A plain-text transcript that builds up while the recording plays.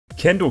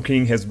Kendall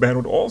King has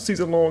battled all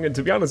season long, and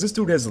to be honest, this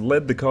dude has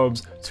led the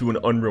Cubs to an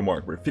unreal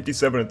mark. We're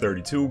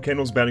 57-32.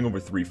 Kendall's batting over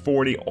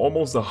 340,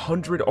 almost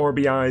 100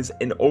 RBIs,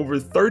 and over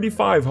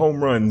 35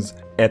 home runs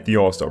at the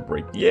All-Star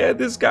break. Yeah,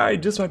 this guy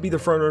just might be the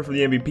front runner for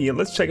the MVP, and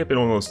let's check up in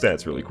on those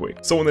stats really quick.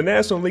 So in the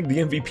National League, the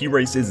MVP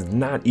race is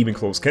not even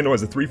close. Kendall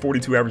has a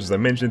 342 average, as I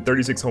mentioned,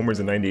 36 homers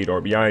and 98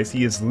 RBIs.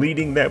 He is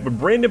leading that, but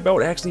Brandon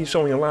Belt actually is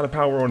showing a lot of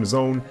power on his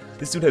own.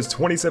 This dude has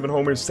 27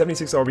 homers,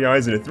 76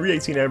 RBIs, and a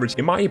 318 average.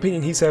 In my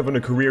opinion, he's having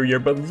a career year,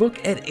 but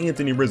look at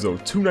Anthony Rizzo,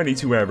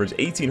 292 average,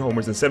 18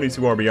 homers, and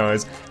 72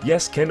 RBIs.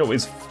 Yes, Kendall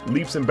is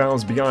leaps and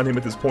bounds beyond him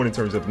at this point in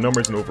terms of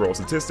numbers and overall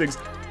statistics,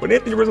 but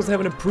Anthony Rizzo's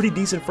having a pretty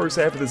decent first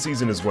half of the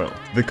season as well.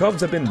 The Cubs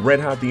have been red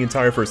hot the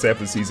entire first half of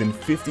the season.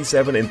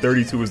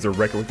 57-32 is their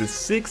record with a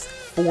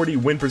 640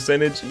 win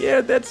percentage. Yeah,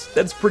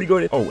 that's pretty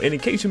good. Oh, and in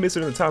case you missed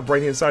it on the top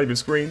right-hand side of your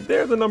screen,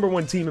 they're the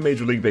 #1 team in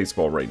Major League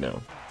Baseball right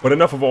now. But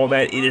enough of all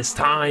that, it is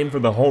time for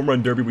the home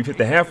run derby. We've hit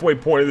the halfway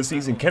point of the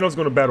season. Kendall's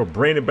going to battle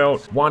Brandon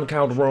Belt, Juan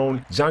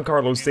Calderon,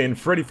 Giancarlo Stanton,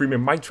 Freddie Freeman,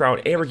 Mike Trout,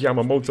 Eric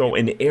Yamamoto,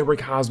 and Eric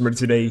Hosmer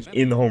today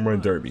in the home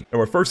run derby. Now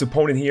our first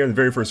opponent here in the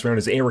very first round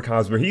is Eric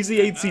Hosmer. He's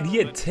the 8th seed. He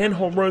had 10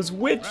 home runs,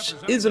 which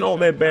isn't all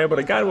that bad, but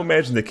I got to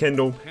imagine that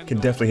Kendall can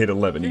definitely hit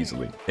 11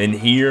 easily. And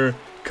here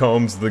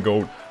comes the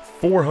GOAT.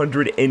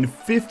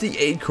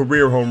 458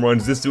 career home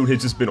runs. This dude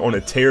has just been on a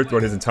tear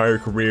throughout his entire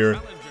career.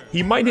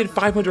 He might hit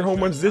 500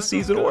 home runs this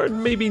season or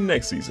maybe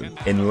next season.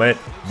 And let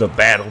the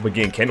battle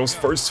begin. Kendall's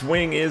first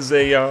swing is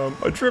a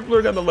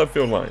dribbler down the left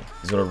field line.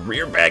 He's going to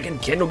rear back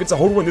and Kendall gets a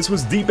hold of one. This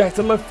was deep back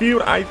to left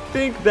field. I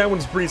think that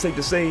one's pretty safe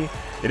to say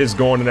it is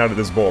gone and out of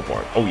this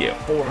ballpark. Oh yeah,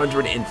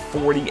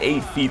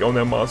 448 feet on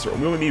that monster.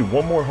 We only need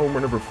one more home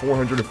run over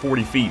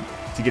 440 feet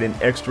to get an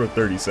extra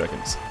 30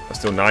 seconds.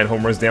 Still 9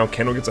 home runs down.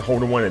 Kendall gets a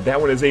hold of one, and that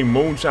one is a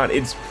moonshot.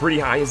 It's pretty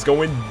high. It's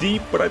going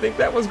deep, but I think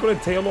that one's going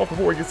to tail off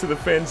before it gets to the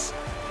fence.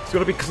 It's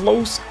going to be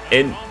close,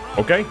 and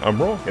okay,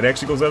 I'm wrong. It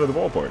actually goes out of the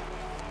ballpark.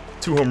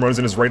 2 home runs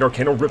in his radar.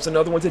 Kendall rips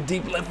another one to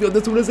deep left field.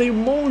 This one is a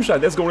moonshot.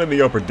 That's going in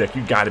the upper deck.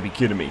 You got to be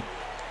kidding me.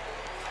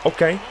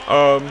 Okay,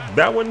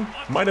 that one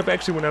might have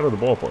actually went out of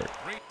the ballpark.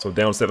 So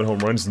down 7 home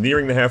runs,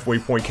 nearing the halfway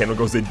point. Kendall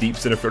goes to deep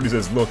center field. He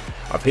says, look,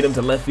 I've hit him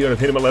to left field, I've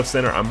hit him at left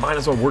center. I might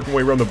as well work my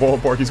way around the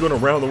ballpark. He's going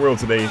around the world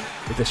today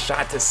with a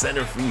shot to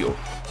center field.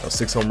 Now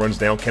 6 home runs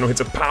down. Kendall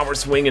hits a power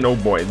swing, and oh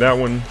boy, that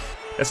one,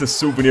 that's a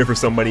souvenir for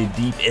somebody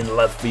deep in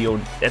left field.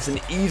 That's an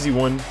easy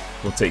one.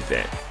 We'll take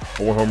that.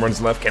 4 home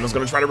runs left. Kendall's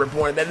going to try to rip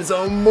one. That is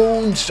a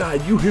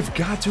moonshot. You have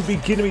got to be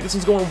kidding me. This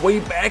one's going way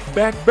back.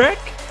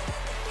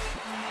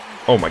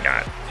 Oh my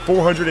God.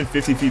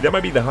 450 feet. That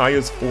might be the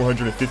highest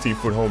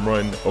 415-foot home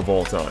run of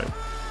all time.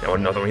 Now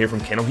another one here from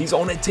Kendall. He's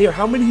on a tear.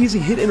 How many has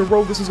he hit in a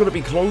row? This is going to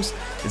be close.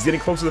 It's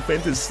getting close to the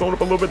fence. It's slowing up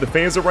a little bit. The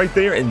fans are right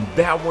there, and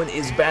that one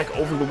is back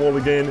over the wall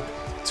again.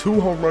 2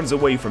 home runs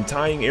away from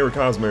tying Eric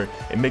Hosmer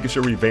and making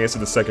sure we advance to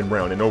the second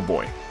round. And oh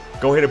boy,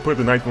 go ahead and put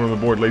the 9th one on the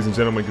board, ladies and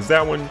gentlemen, because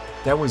that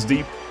one's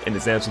deep, and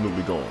it's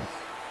absolutely gone.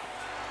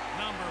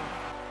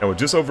 Now with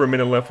just over a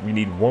minute left, we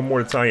need one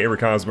more to tie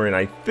Eric Hosmer, and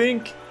I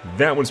think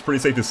that one's pretty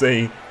safe to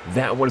say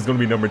that one is going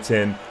to be number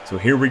 10. So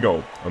here we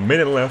go. A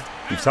minute left.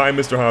 We've tied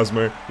Mr.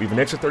 Hosmer. We have an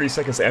extra 30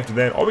 seconds after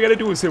that. All we got to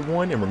do is hit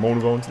one, and we're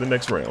moving on to the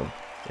next round.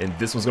 And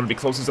this one's going to be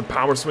close as a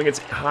power swing. It's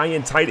high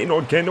and tight in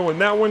on Kendall,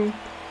 and that one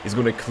is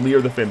going to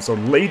clear the fence. So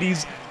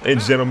ladies and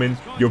gentlemen,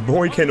 your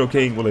boy Kendall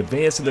King will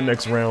advance to the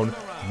next round.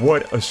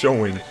 What a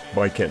showing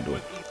by Kendall.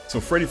 So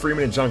Freddie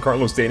Freeman and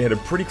Giancarlo Stanton had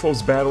a pretty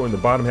close battle in the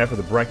bottom half of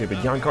the bracket, but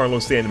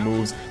Giancarlo Stanton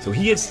moves, so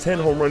he hits 10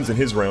 home runs in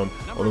his round.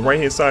 On the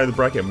right-hand side of the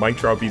bracket, Mike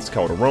Trout beats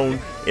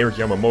Calderon, Eric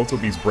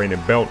Yamamoto beats Brandon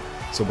Belt.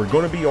 So we're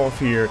going to be off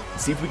here to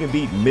see if we can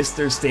beat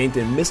Mr.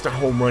 Stanton, Mr.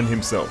 Home Run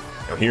himself.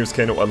 Now here's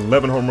Kendall,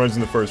 11 home runs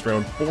in the first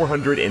round,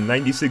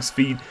 496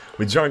 feet.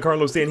 With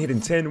Giancarlo Stanton hitting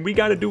 10, we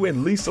got to do at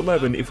least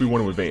 11 if we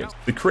want to advance.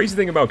 The crazy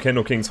thing about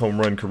Kendall King's home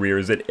run career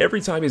is that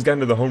every time he's gotten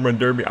to the home run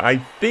derby, I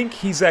think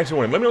he's actually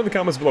won. Let me know in the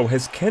comments below,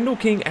 has Kendall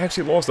King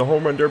actually lost a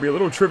home run derby? A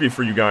little trivia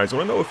for you guys. I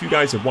want to know if you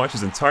guys have watched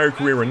his entire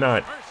career or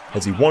not.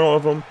 Has he won all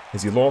of them?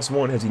 Has he lost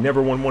one? Has he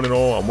never won one at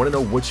all? I want to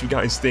know what you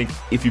guys think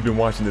if you've been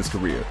watching this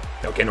career.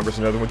 Now Kendall rips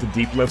another one to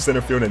deep left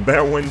center field, and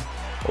that one,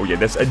 oh yeah,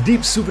 that's a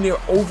deep souvenir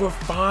over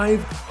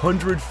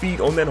 500 feet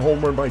on that home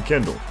run by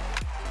Kendall.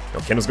 Now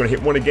Kendall's going to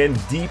hit one again,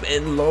 deep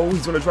and low.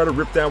 He's going to try to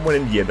rip that one,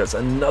 and yeah, that's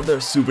another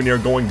souvenir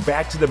going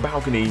back to the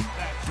balcony.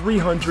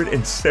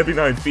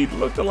 379 feet.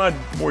 Looked a lot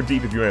more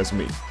deep if you ask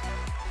me.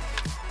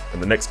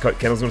 And the next cut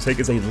Kendall's going to take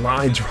is a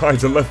line drive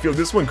to left field.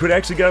 This one could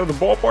actually get out of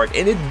the ballpark,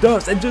 and it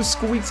does, and just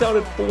squeaks out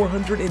at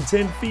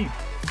 410 feet.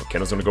 Well,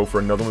 Kendall's going to go for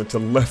another one to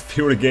left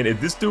field again.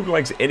 If this dude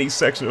likes any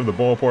section of the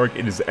ballpark,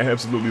 it is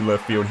absolutely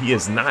left field. He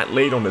is not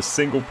laid on a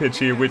single pitch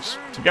here, which,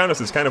 to be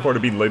honest, is kind of hard to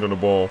be laid on the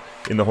ball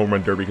in the home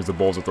run derby because the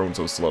balls are thrown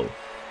so slow.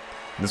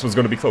 And this one's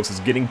going to be close. It's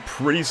getting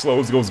pretty slow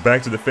as it goes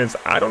back to the fence.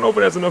 I don't know if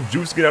it has enough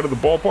juice to get out of the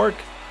ballpark.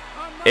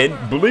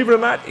 And believe it or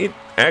not, it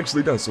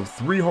actually does. So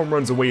 3 home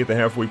runs away at the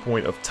halfway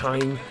point of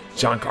tying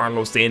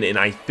Giancarlo Stanton. And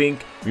I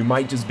think We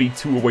might just be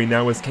 2 away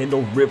now as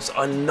Kendall rips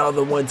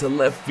another one to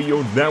left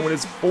field. That one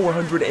is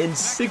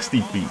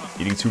 460 feet.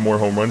 Getting 2 more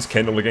home runs.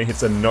 Kendall again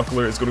hits a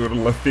knuckler. It's going to go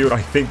to left field.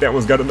 I think that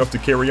one's got enough to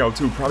carry out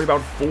too. Probably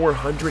about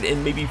 400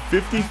 and maybe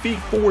 50 feet.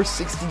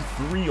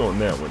 463 on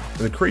that one. And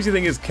the crazy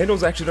thing is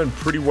Kendall's actually done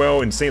pretty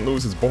well in St.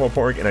 Louis's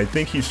ballpark, and I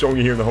think he's showing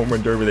you here in the home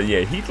run derby that,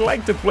 yeah, he'd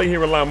like to play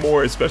here a lot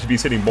more, especially if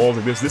he's hitting balls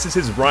like this. This is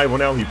his rival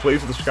now. He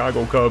plays with the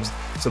Chicago Cubs,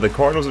 so the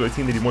Cardinals are a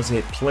team that he wants to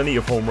hit plenty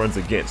of home runs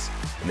against.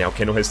 And now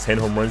Kendall has 10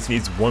 home runs. He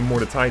needs 1 more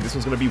to tie. This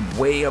one's going to be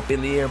way up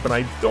in the air, but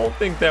I don't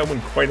think that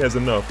one quite has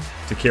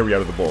enough to carry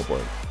out of the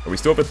ballpark. And we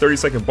still have a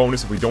 30-second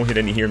bonus if we don't hit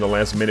any here in the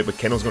last minute, but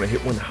Kendall's going to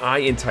hit one high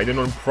and tight end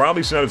on him.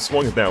 Probably should not have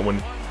swung at that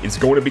one. It's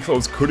going to be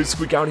close. Could it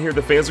squeak out here?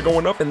 The fans are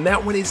going up, and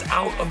that one is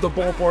out of the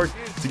ballpark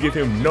to give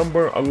him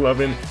number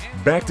 11.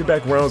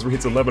 Back-to-back rounds where he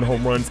hits 11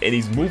 home runs, and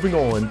he's moving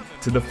on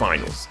to the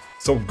finals.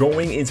 So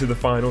going into the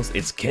finals,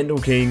 it's Kendall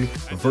King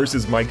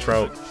versus Mike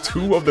Trout,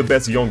 2 of the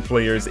best young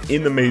players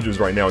in the majors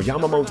right now.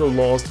 Yamamoto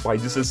lost by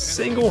just a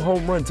single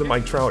home run to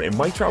Mike Trout, and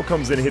Mike Trout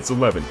comes in and hits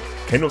 11.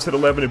 Kendall's hit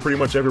 11 in pretty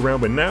much every round,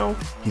 but now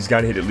he's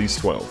got to hit at least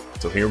 12.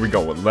 So here we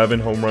go,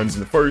 11 home runs in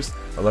the first,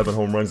 11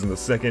 home runs in the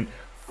second.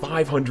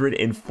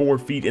 504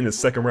 feet in the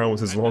second round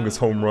was his longest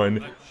home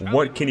run.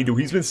 What can he do?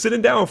 He's been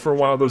sitting down for a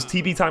while. Those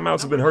TV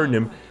timeouts have been hurting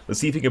him. Let's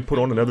see if he can put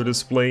on another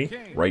display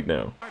right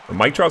now. And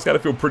Mike Trout's got to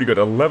feel pretty good.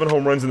 11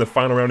 home runs in the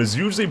final round is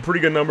usually a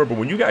pretty good number, but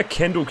when you got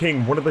Kendall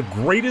King, one of the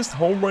greatest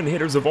home run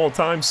hitters of all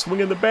time,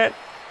 swinging the bat,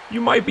 you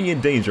might be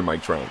in danger,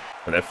 Mike Trout.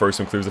 And that first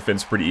one clears the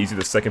fence pretty easy.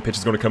 The second pitch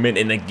is going to come in,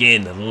 and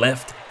again,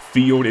 left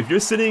field. If you're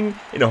sitting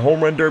in a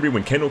home run derby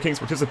when Kendall King's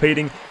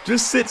participating,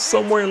 just sit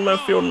somewhere in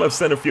left field, left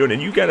center field,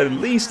 and you got at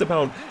least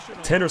about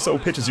 10 or so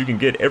pitches you can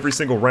get every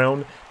single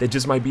round. That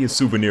just might be a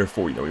souvenir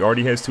for you. He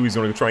already has 2. He's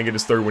going to try and get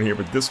his 3rd one here,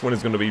 but this one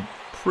is going to be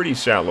pretty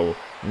shallow.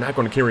 Not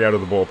going to carry out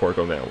of the ballpark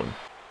on that one.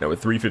 Now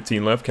with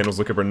 3:15 left, Kendall's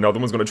looking for another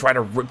one. He's going to try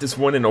to rip this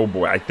one, and oh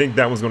boy, I think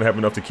that one's going to have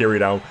enough to carry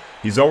it out.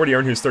 He's already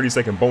earned his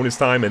 30-second bonus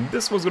time, and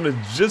this one's going to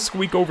just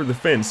squeak over the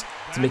fence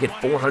to make it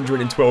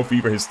 412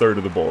 feet for his 3rd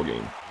of the ball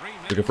game.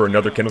 Looking for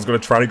another. Kendall's going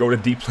to try to go to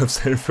deep left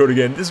center field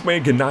again. This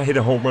man cannot hit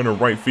a home run in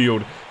right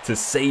field to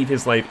save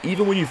his life.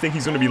 Even when you think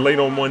he's going to be late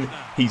on one,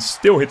 he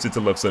still hits it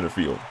to left center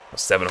field.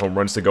 7 home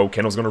runs to go.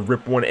 Kendall's going to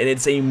rip one, and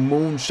it's a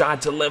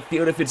moonshot to left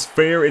field. If it's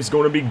fair, it's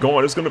going to be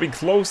gone. It's going to be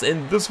close,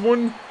 and this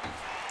one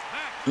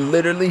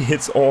literally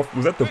hits off.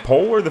 Was that the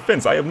pole or the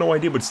fence? I have no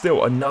idea, but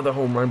still another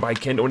home run by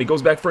Kendall, and he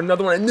goes back for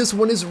another one, and this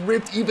one is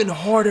ripped even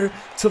harder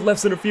to left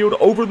center field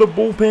over the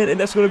bullpen, and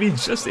that's going to be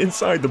just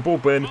inside the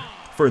bullpen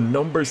for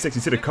number 6.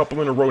 He's hit a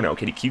couple in a row now.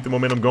 Can he keep the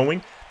momentum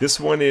going? This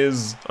one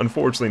is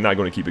unfortunately not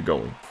going to keep it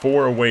going.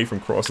 4 away from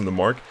crossing the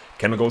mark.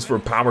 Kendall goes for a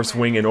power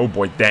swing, and oh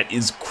boy, that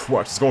is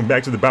crushed. It's going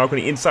back to the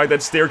balcony inside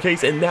that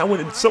staircase, and that one,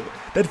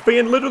 that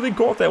fan literally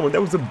caught that one.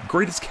 That was the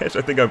greatest catch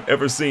I think I've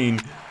ever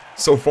seen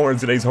so far in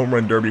today's home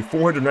run derby.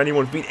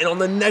 491 feet, and on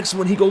the next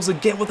one, he goes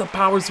again with a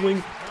power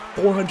swing.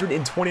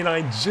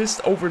 429, just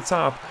over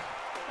top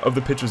of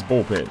the pitcher's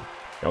bullpen.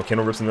 Now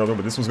Kendall rips another one,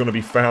 but this one's going to be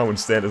foul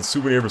instead. A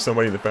souvenir for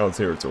somebody in the foul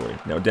territory.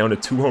 Now down to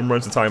 2 home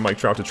runs to tie Mike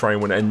Trout to try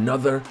and win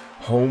another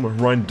home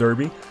run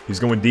derby. He's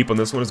going deep on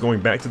this one. It's going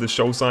back to the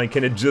show sign.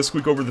 Can it just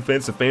squeak over the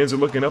fence? The fans are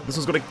looking up. This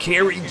one's going to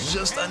carry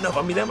just enough.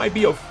 I mean, that might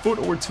be a foot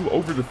or 2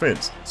 over the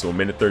fence. So a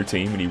minute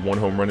 13. We need 1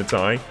 home run to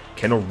tie.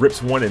 Kendall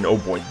rips one, and oh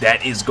boy,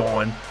 that is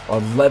gone.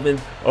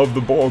 11th of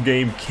the ball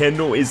game.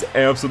 Kendall is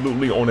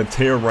absolutely on a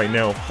tear right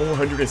now.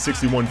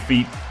 461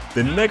 feet.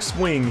 The next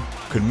swing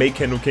could make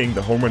Kendall King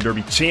the home run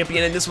derby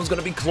champion, and this one's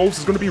going to be close.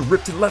 It's going to be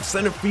ripped to left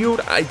center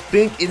field. I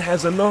think it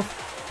has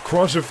enough.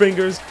 Cross your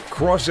fingers,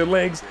 cross your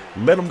legs,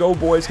 let him go,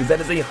 boys, because that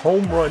is a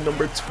home run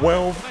number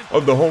 12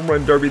 of the home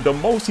run derby. The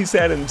most he's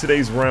had in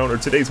today's round, or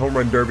today's home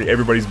run derby.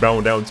 Everybody's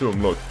bowing down to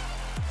him. Look,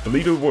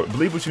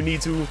 believe what you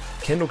need to.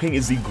 Kendall King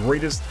is the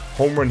greatest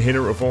home run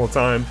hitter of all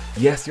time.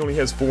 Yes, he only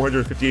has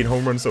 458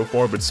 home runs so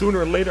far, but sooner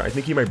or later, I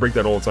think he might break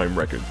that all-time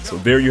record. So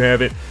there you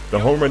have it, the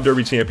home run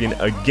derby champion.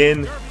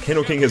 Again,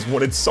 Kendall King has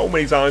won it so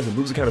many times, and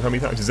lose count of how many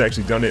times he's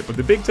actually done it. But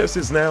the big test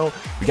is now,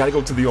 we got to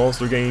go to the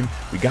All-Star game.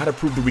 We got to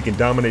prove that we can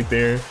dominate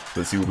there.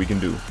 Let's see what we can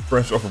do.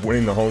 Fresh off of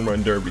winning the home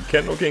run derby,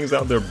 Kendall King's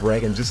out there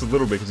bragging just a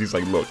little bit, because he's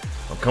like, look,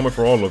 I'm coming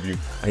for all of you.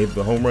 I hit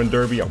the home run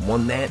derby. I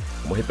won that.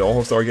 I'm going to hit the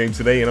All-Star game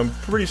today, and I'm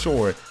pretty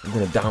sure I'm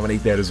going to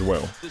dominate that as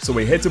well. So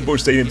we head to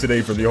Busch Stadium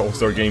today for the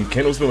All-Star game.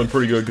 Kendall's feeling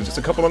pretty good because just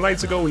a couple of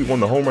nights ago, he won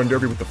the home run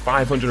derby with the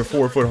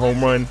 504-foot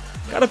home run.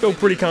 Gotta feel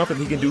pretty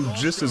confident he can do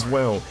just as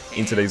well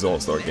in today's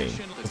All-Star game.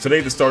 So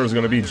today the starter is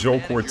going to be Joe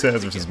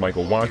Cortez versus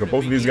Michael Wacha.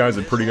 Both of these guys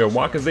are pretty good.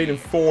 Wacha's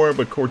 8-4,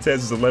 but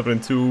Cortez is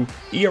 11-2.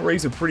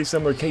 ERAs are pretty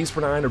similar. Ks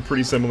per 9 are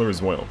pretty similar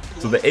as well.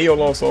 So the AL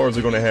All-Stars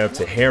are going to have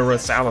Tejera,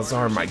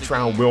 Salazar, Mike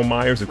Trout, Will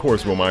Myers. Of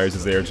course, Will Myers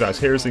is there. Josh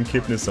Harrison,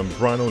 Kipnis,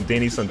 Zambrano,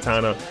 Danny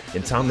Santana,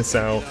 and Tom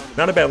Nassau.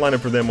 Not a bad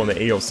lineup for them on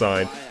the AL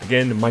side.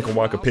 Again, Michael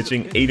Wacha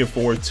pitching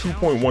 8-4,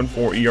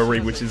 2.14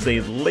 ERA, which is a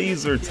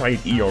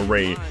laser-tight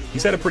ERA.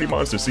 He's had a pretty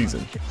monster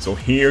season. So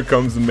here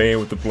comes the man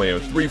with the plan.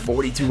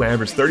 342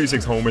 average,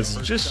 36 homers,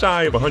 just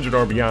shy of 100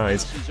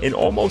 RBIs, and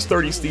almost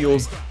 30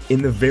 steals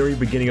in the very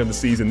beginning of the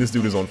season. This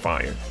dude is on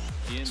fire.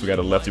 So we got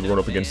a lefty we're going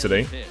up against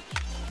today.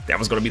 That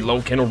was going to be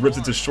low. Kendall rips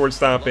it to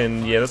shortstop,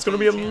 and yeah, that's going to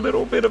be a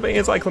little bit of an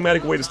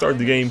anticlimactic way to start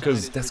the game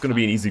because that's going to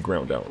be an easy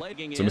ground out.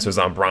 So Mr.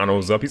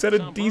 Zambrano's up. He's had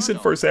a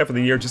decent first half of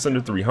the year, just under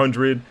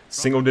 300,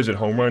 single-digit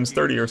home runs,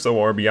 30 or so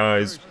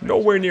RBIs.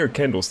 Nowhere near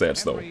Kendall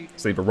stats, though.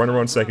 So they have a runner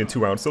on second,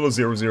 2 out. Still a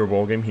 0-0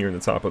 ball game here in the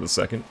top of the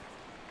second.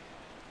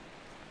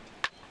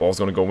 Ball's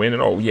going to go in,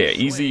 and oh yeah,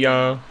 easy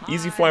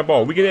fly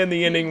ball. We can end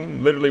the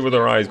inning literally with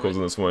our eyes closed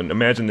on this one.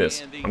 Imagine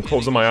this. I'm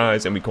closing my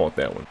eyes, and we caught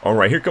that one. All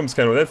right, here comes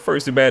Kendall. That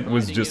first at-bat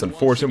was just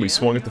unfortunate. We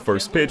swung at the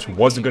first pitch.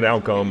 Wasn't a good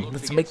outcome.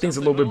 Let's make things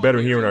a little bit better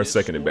here in our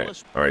second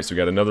at-bat. All right, so we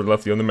got another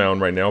lefty on the mound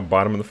right now.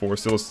 Bottom of the fourth,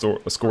 still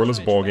a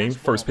scoreless ball game.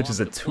 First pitch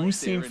is a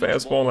two-seam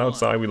fastball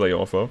outside we lay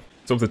off of.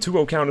 So if the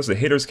 2-0 count is the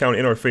hitters count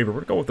in our favor,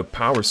 we're going to go with the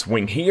power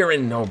swing here,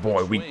 and oh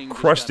boy, we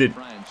crushed it.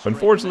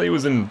 Unfortunately, it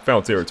was in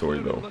foul territory,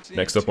 though.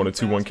 Next up on a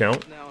 2-1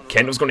 count.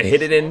 Kendall's going to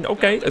hit it in.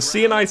 Okay, a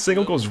CNI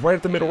single goes right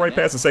at the middle, right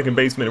past the second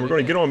baseman, and we're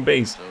going to get on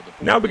base.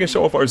 Now we can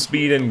show off our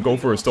speed and go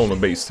for a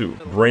stolen base, too.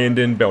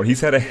 Brandon Belt,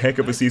 he's had a heck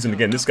of a season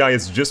again. This guy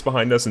is just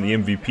behind us in the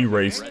MVP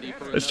race.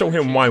 Let's show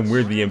him why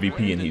we're the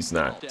MVP and he's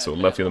not. So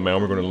lefty on the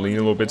mound, we're going to lean a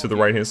little bit to the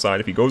right-hand side.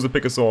 If he goes to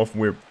pick us off,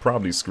 we're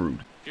probably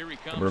screwed. We're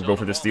going to go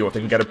for the steal. I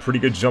think we got a pretty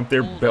good jump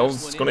there.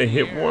 Bell's going to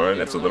hit one.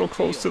 That's a little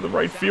close to the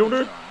right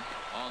fielder.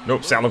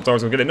 Nope,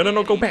 Salazar's going to get it. No, no,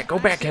 no, go back,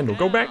 Kendall,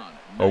 go back.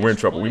 Oh, we're in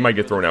trouble. We might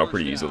get thrown out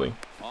pretty easily.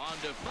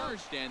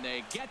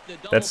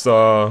 That's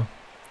not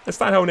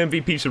how an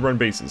MVP should run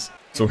bases.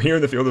 So here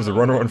in the field, there's a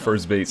runner on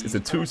first base. It's a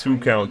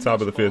 2-2 count,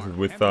 top of the fifth,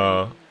 with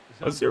a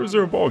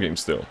 0-0 ball game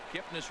still.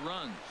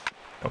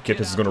 Oh,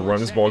 Kipnis is going to run.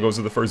 This ball goes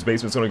to the first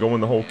baseman. It's going to go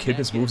in the hole.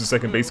 Kipnis moves to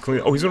second base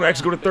clean. Oh, he's going to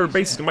actually go to third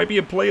base. It might be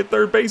a play at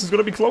third base. It's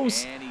going to be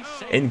close.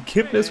 And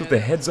Kipnis with the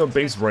heads-up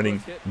base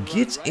running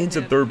gets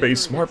into third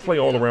base. Smart play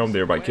all around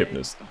there by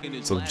Kipnis.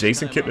 So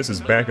Jason Kipnis is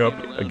back up.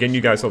 Again,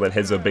 you guys saw that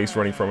heads-up base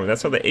running from him.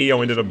 That's how the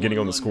AL ended up getting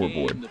on the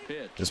scoreboard.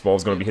 This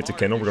ball's going to be hit to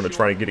Kendall. We're going to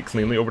try to get it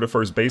cleanly over to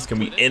first base. Can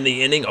we end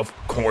the inning? Of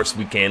course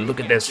we can. Look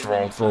at that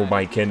strong throw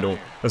by Kendall.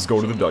 Let's go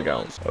to the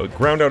dugout. A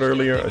ground out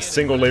earlier, a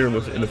single later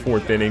in the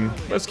fourth inning.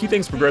 Let's keep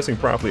things progressing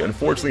properly.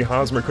 Unfortunately,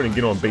 Hosmer couldn't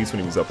get on base when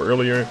he was up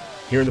earlier.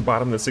 Here in the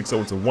bottom of the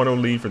 6-0, it's a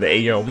 1-0 lead for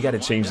the AL. We got to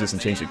change this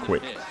and change it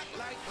quick.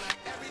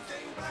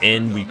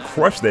 And we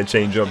crushed that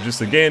changeup just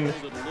again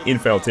in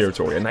foul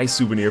territory. A nice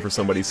souvenir for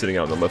somebody sitting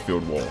out on the left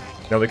field wall.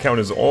 Now the count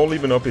is all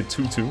even up at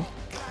 2-2.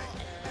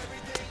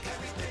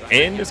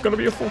 And it's going to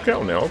be a full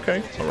count now.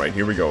 Okay. All right,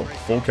 here we go.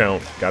 Full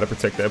count. Got to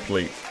protect that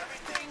plate.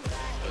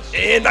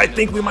 And I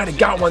think we might have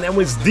got one. That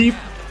was deep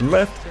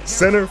left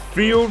center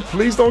field.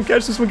 Please don't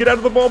catch this one. Get out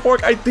of the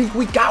ballpark. I think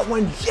we got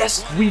one.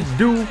 Yes, we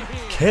do.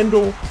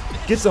 Kendall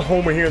gets a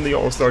homer here in the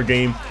All-Star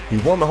game. He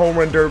won the home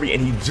run derby,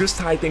 and he just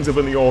tied things up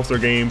in the All-Star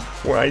game,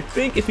 where I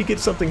think if he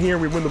gets something here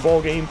and we win the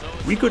ball game,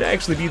 we could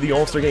actually be the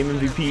All-Star game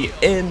MVP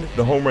and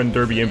the home run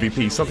derby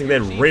MVP, something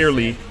that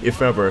rarely,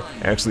 if ever,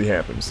 actually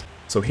happens.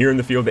 So here in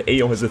the field, the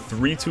AL has a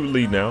 3-2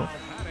 lead now.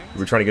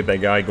 We're trying to get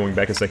that guy going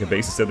back at second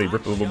base. Instead, they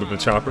ripped a little bit of the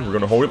chopper. We're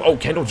going to hold him. Oh,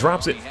 Kendall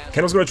drops it.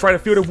 Kendall's going to try to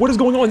field it. What is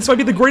going on? This might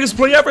be the greatest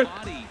play ever.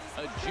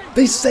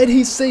 They said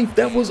he's safe.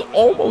 That was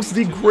almost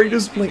the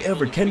greatest play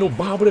ever. Kendall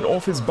bobbled it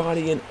off his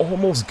body and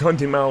almost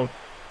gunned him out.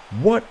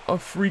 What a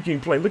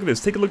freaking play. Look at this.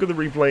 Take a look at the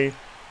replay.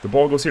 The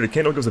ball goes here to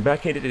Kendall, goes a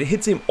backhanded. It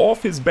hits him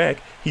off his back.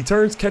 He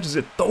turns, catches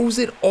it, throws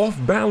it off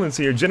balance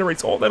here,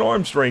 generates all that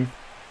arm strength.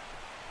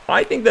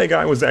 I think that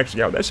guy was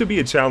actually out. That should be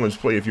a challenge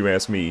play if you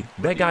ask me.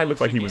 That guy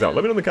looked like he was out.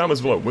 Let me know in the comments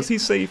below. Was he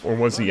safe or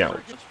was he out?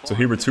 So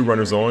here were 2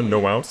 runners on,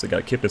 no outs. They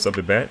got Kipnis up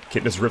at bat.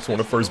 Kipnis rips one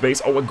to first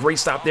base. Oh, a great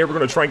stop there. We're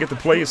going to try and get the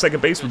play at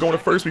second base. We're going to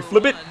first. We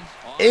flip it.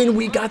 And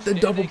we got the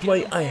double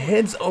play. A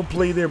heads-up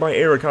play there by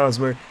Eric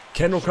Hosmer.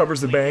 Kendall covers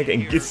the bag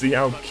and gets the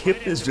out.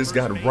 Kipnis just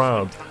got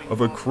robbed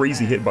of a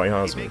crazy hit by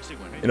Hosmer.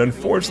 And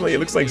unfortunately, it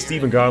looks like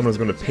Stephen Godwin is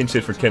going to pinch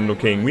hit for Kendall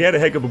King. We had a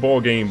heck of a ball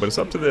game, but it's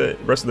up to the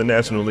rest of the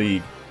National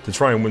League to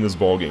try and win this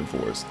ball game for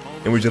us.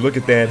 And when you look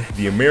at that,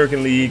 the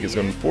American League is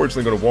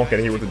unfortunately going to walk out of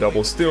here with a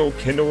double. Still,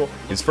 Kendall,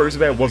 his first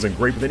bat wasn't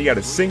great, but then he got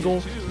a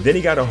single, then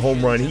he got a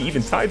home run. He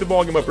even tied the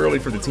ball game up early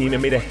for the team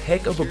and made a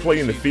heck of a play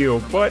in the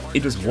field, but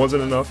it just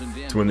wasn't enough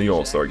to win the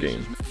All-Star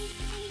game.